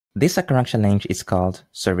This HackerRank challenge is called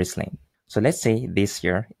service lane. So let's say this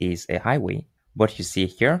here is a highway. What you see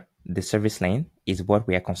here, the service lane, is what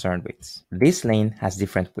we are concerned with. This lane has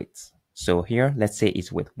different widths. So here, let's say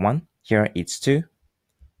it's width 1, here it's 2,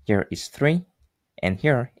 here is 3, and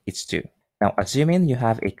here it's 2. Now, assuming you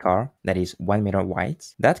have a car that is 1 meter wide,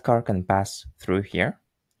 that car can pass through here.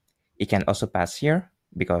 It can also pass here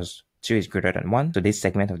because 2 is greater than 1. So this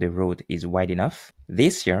segment of the road is wide enough.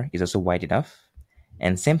 This here is also wide enough.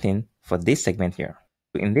 And same thing for this segment here.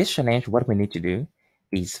 So in this challenge, what we need to do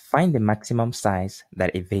is find the maximum size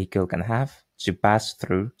that a vehicle can have to pass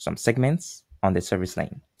through some segments on the service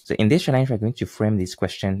lane. So in this challenge, we're going to frame this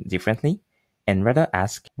question differently and rather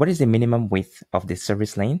ask, what is the minimum width of the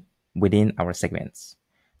service lane within our segments?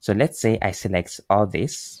 So let's say I select all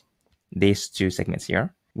these 2 segments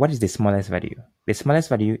here. What is the smallest value? The smallest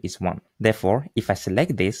value is 1. Therefore, if I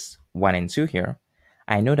select this 1 and 2 here,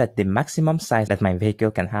 I know that the maximum size that my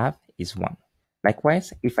vehicle can have is 1.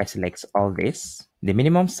 Likewise, if I select all this, the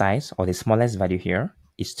minimum size or the smallest value here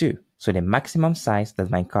is 2. So the maximum size that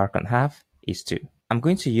my car can have is 2. I'm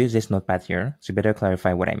going to use this notepad here to better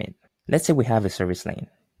clarify what I mean. Let's say we have a service lane,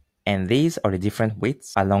 and these are the different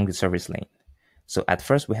widths along the service lane. So at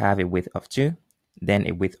first we have a width of 2, then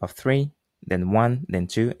a width of 3, then 1, then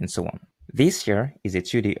 2, and so on. This here is a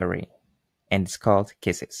 2D array, and it's called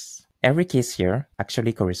cases. Every case here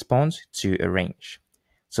actually corresponds to a range.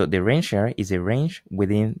 So the range here is a range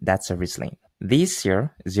within that service lane. These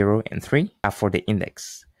here, 0 and 3, are for the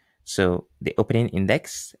index. So the opening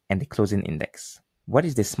index and the closing index. What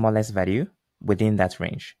is the smallest value within that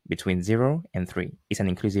range between 0 and 3? It's an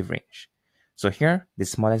inclusive range. So here, the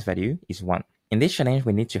smallest value is 1. In this challenge,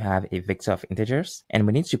 we need to have a vector of integers, and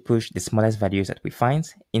we need to push the smallest values that we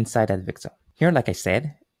find inside that vector. Here, like I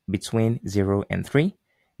said, between 0 and 3,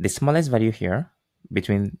 the smallest value here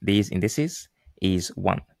between these indices is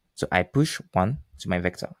 1. So I push 1 to my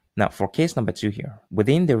vector. Now for case number 2 here,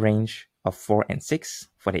 within the range of 4 and 6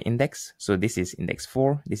 for the index, so this is index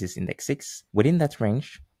 4, this is index 6. Within that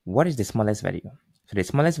range, what is the smallest value? So the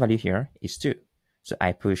smallest value here is 2. So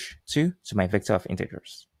I push 2 to my vector of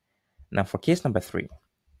integers. Now for case number 3,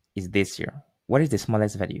 is this here. What is the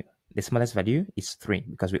smallest value? The smallest value is 3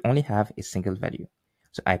 because we only have a single value.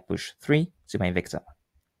 So I push 3 to my vector.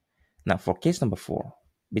 Now for case number 4,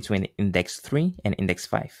 between index 3 and index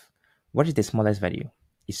 5, what is the smallest value?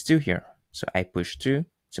 It's 2 here. So I push 2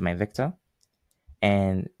 to my vector.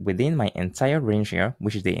 And within my entire range here,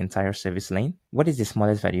 which is the entire service lane, what is the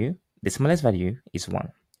smallest value? The smallest value is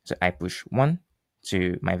 1. So I push 1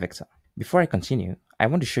 to my vector. Before I continue, I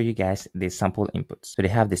want to show you guys the sample inputs. So they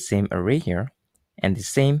have the same array here and the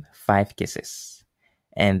same 5 cases.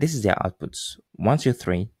 And this is their outputs, 1, 2,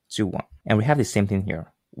 3, 2, 1. And we have the same thing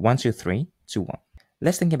here, 1, 2, 3, 2, 1.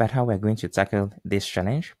 Let's think about how we're going to tackle this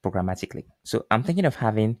challenge programmatically. So I'm thinking of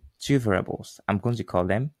having 2 variables. I'm going to call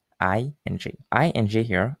them I and j. I and j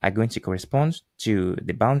here are going to correspond to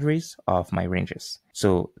the boundaries of my ranges.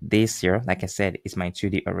 So this here, like I said, is my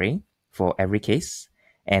 2D array for every case.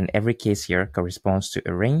 And every case here corresponds to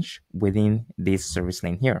a range within this service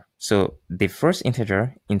lane here. So the first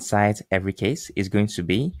integer inside every case is going to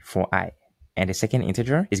be for I. And the second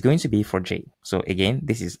integer is going to be for j. So again,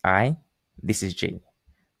 this is I, this is j.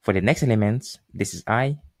 For the next element, this is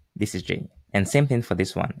I, this is j. And same thing for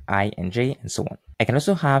this one, I and j, and so on. I can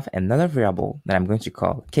also have another variable that I'm going to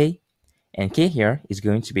call k. And k here is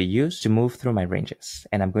going to be used to move through my ranges.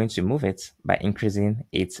 And I'm going to move it by increasing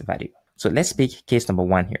its value. So let's pick case number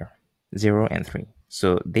 1 here, 0 and 3.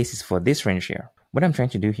 So this is for this range here. What I'm trying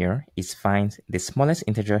to do here is find the smallest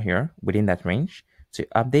integer here within that range to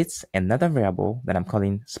update another variable that I'm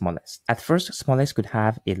calling smallest. At first, smallest could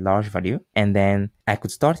have a large value, and then I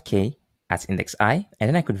could start k at index I, and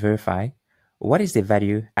then I could verify what is the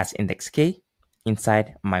value at index k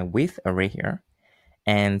inside my width array here,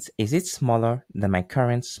 and is it smaller than my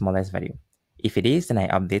current smallest value? If it is, then I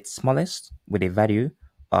update smallest with a value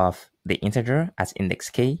of the integer at index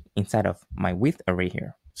k inside of my width array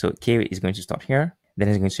here. So k is going to start here, then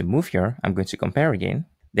it's going to move here, I'm going to compare again,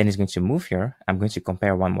 then it's going to move here, I'm going to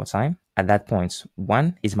compare one more time. At that point,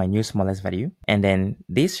 1 is my new smallest value, and then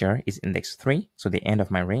this here is index 3, so the end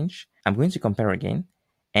of my range. I'm going to compare again,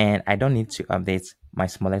 and I don't need to update my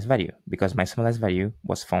smallest value because my smallest value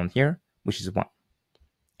was found here, which is 1.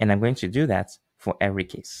 And I'm going to do that for every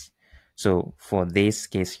case. So for this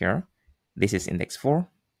case here, this is index 4,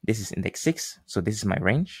 this is index 6, so this is my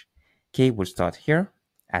range. K will start here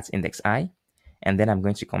at index I, and then I'm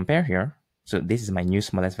going to compare here. So this is my new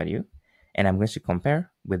smallest value, and I'm going to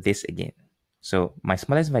compare with this again. So my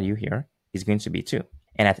smallest value here is going to be 2.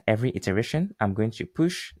 And at every iteration, I'm going to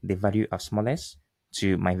push the value of smallest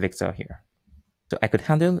to my vector here. So I could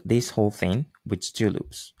handle this whole thing with two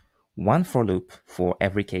loops. One for loop for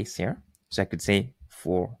every case here. So I could say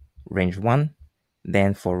for range 1,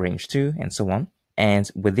 then for range 2, and so on. And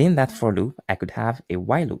within that for loop, I could have a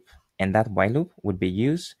while loop. And that while loop would be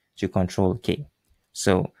used to control k.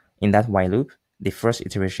 So in that while loop, the first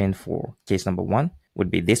iteration for case number 1 would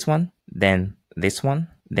be this one, then this one,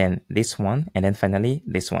 then this one, and then finally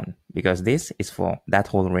this one, because this is for that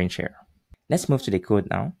whole range here. Let's move to the code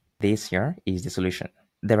now. This here is the solution.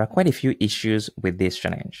 There are quite a few issues with this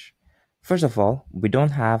challenge. First of all, we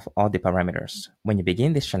don't have all the parameters. When you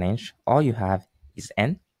begin this challenge, all you have is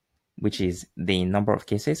n, which is the number of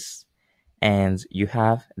cases, and you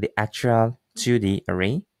have the actual 2D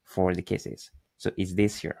array for the cases. So it's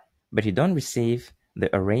this here. But you don't receive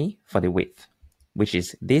the array for the width, which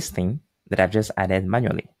is this thing that I've just added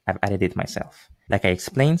manually. I've added it myself. Like I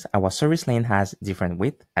explained, our service lane has different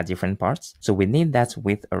width at different parts, so we need that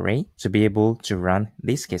width array to be able to run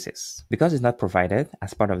these cases. Because it's not provided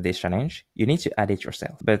as part of this challenge, you need to add it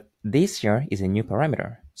yourself. But this here is a new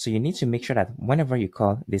parameter, so you need to make sure that whenever you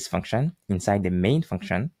call this function inside the main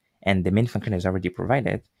function, and the main function is already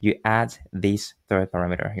provided, you add this third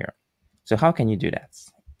parameter here. So how can you do that?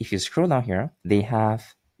 If you scroll down here, they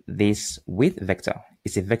have this width vector.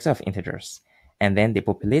 It's a vector of integers, and then they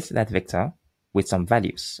populate that vector with some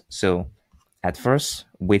values. So at first,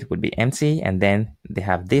 width would be empty, and then they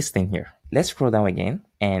have this thing here. Let's scroll down again,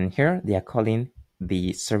 and here they are calling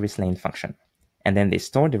the service lane function, and then they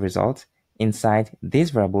store the result inside this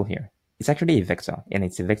variable here. It's actually a vector, and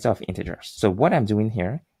it's a vector of integers. So what I'm doing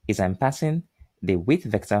here is I'm passing the width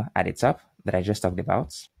vector at the top that I just talked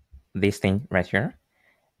about, this thing right here,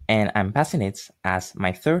 and I'm passing it as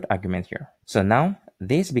my third argument here. So now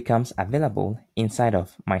this becomes available inside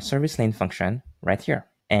of my service lane function right here.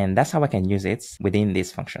 And that's how I can use it within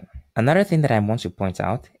this function. Another thing that I want to point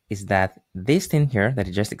out is that this thing here that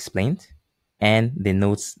I just explained and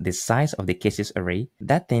denotes the size of the cases array,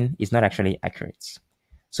 that thing is not actually accurate.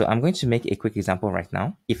 So I'm going to make a quick example right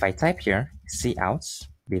now. If I type here cout,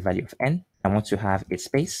 the value of n, I want to have a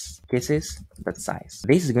space cases.size.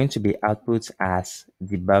 This is going to be output as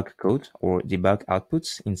debug code or debug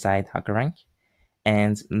outputs inside HackerRank.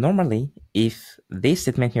 And normally, if this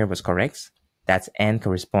statement here was correct, that n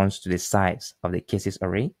corresponds to the size of the cases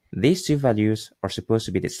array, these two values are supposed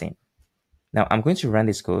to be the same. Now I'm going to run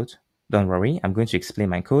this code. Don't worry, I'm going to explain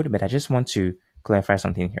my code, but I just want to clarify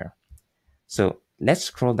something here. So let's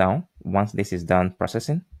scroll down once this is done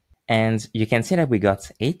processing. And you can see that we got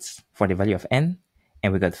 8 for the value of n,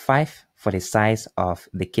 and we got 5 for the size of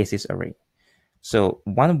the cases array. So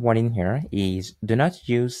one warning here is do not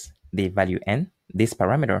use the value n, this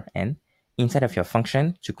parameter n, inside of your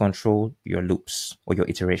function to control your loops or your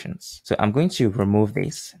iterations. So I'm going to remove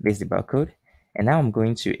this debug code, and now I'm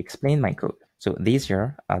going to explain my code. So these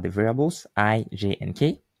here are the variables I, j, and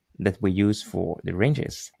k that we use for the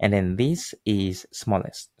ranges. And then this is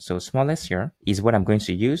smallest. So smallest here is what I'm going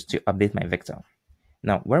to use to update my vector.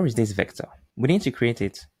 Now, where is this vector? We need to create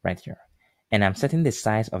it right here. And I'm setting the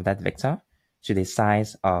size of that vector to the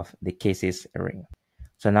size of the cases array.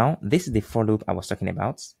 So now this is the for loop I was talking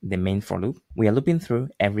about, the main for loop. We are looping through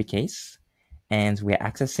every case, and we are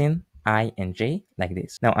accessing I and j like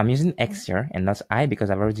this. Now I'm using x here and not I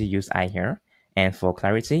because I've already used I here. And for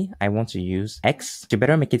clarity, I want to use x to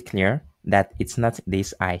better make it clear that it's not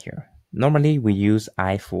this I here. Normally, we use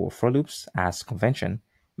I for loops as convention,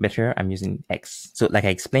 but here I'm using x. So like I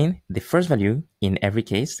explained, the first value in every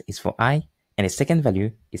case is for I, and the second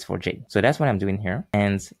value is for j. So that's what I'm doing here.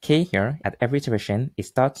 And k here, at every iteration, it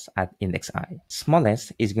starts at index I.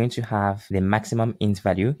 Smallest is going to have the maximum int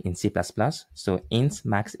value in C++. So int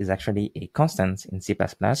max is actually a constant in C++,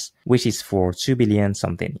 which is for 2 billion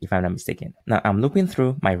something, if I'm not mistaken. Now I'm looping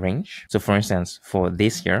through my range. So for instance, for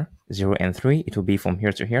this here, 0 and 3, it will be from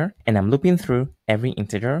here to here. And I'm looping through every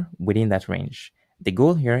integer within that range. The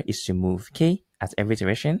goal here is to move k at every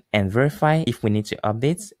iteration and verify if we need to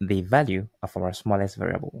update the value of our smallest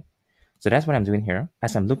variable. So that's what I'm doing here.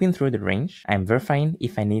 As I'm looping through the range, I'm verifying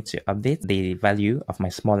if I need to update the value of my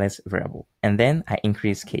smallest variable. And then I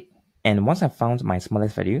increase k. And once I've found my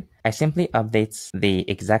smallest value, I simply update the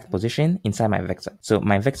exact position inside my vector. So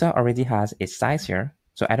my vector already has a size here,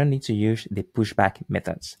 so I don't need to use the pushback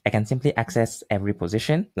methods. I can simply access every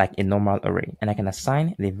position like a normal array, and I can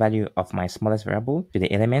assign the value of my smallest variable to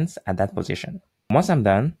the elements at that position. Once I'm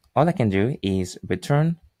done, all I can do is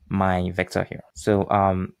return my vector here. So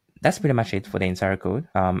that's pretty much it for the entire code.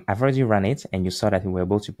 I've already run it, and you saw that we were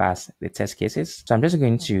able to pass the test cases. So I'm just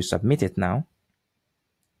going to submit it now.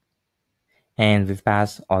 And we've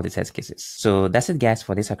passed all the test cases. So that's it, guys,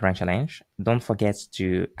 for this HackerRank challenge. Don't forget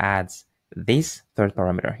to add this third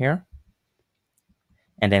parameter here,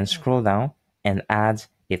 and then scroll down and add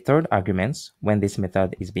a third argument when this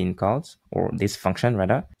method is being called, or this function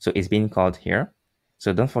rather. So it's being called here.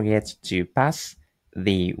 So don't forget to pass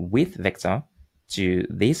the width vector to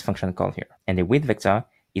this function called here. And the width vector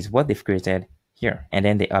is what they've created here. And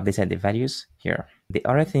then they updated the values here. The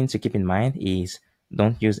other thing to keep in mind is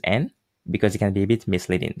don't use n, because it can be a bit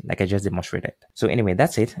misleading, like I just demonstrated. So anyway,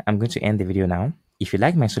 that's it. I'm going to end the video now. If you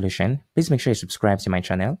like my solution, please make sure you subscribe to my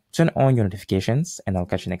channel, turn on your notifications, and I'll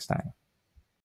catch you next time.